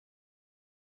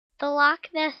The Loch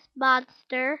Ness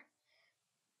Monster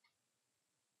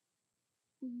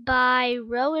by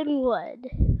Rowan Wood.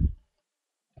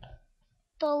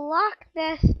 The Loch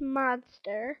Ness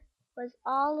Monster was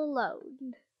all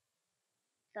alone.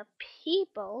 The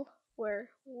people were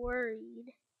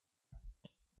worried.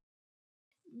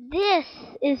 This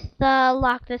is the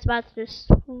Loch Ness Monster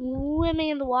swimming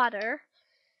in the water.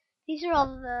 These are all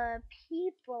the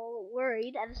people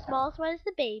worried, and the smallest one is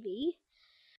the baby.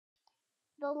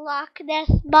 The Loch Ness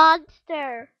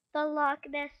Monster! The Loch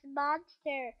Ness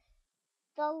Monster!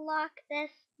 The Loch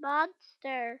Ness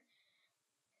Monster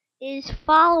is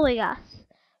following us.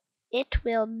 It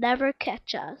will never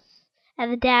catch us.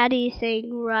 And the daddy is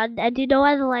saying run. And do you know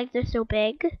why the legs are so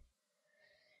big?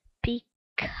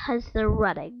 Because they're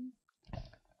running.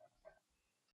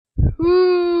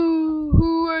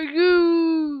 Who are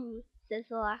you? Says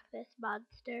the Loch Ness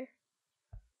Monster.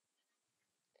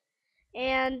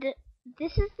 And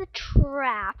this is the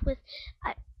trap with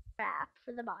a trap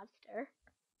for the monster.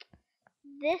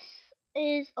 This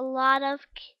is a lot of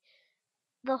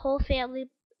the whole family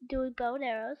doing bow and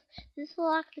arrows. This is the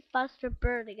Loch Ness Monster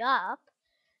burning up.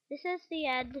 This is the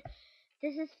end.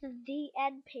 This is the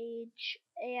end page,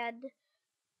 and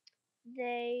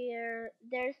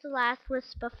there's the last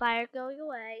wisp of fire going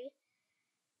away.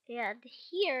 And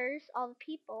here's all the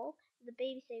people, the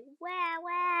baby saying wah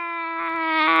wah.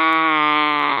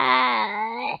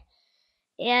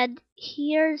 And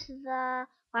here's the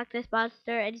Loch Ness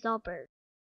Monster, and he's all burned.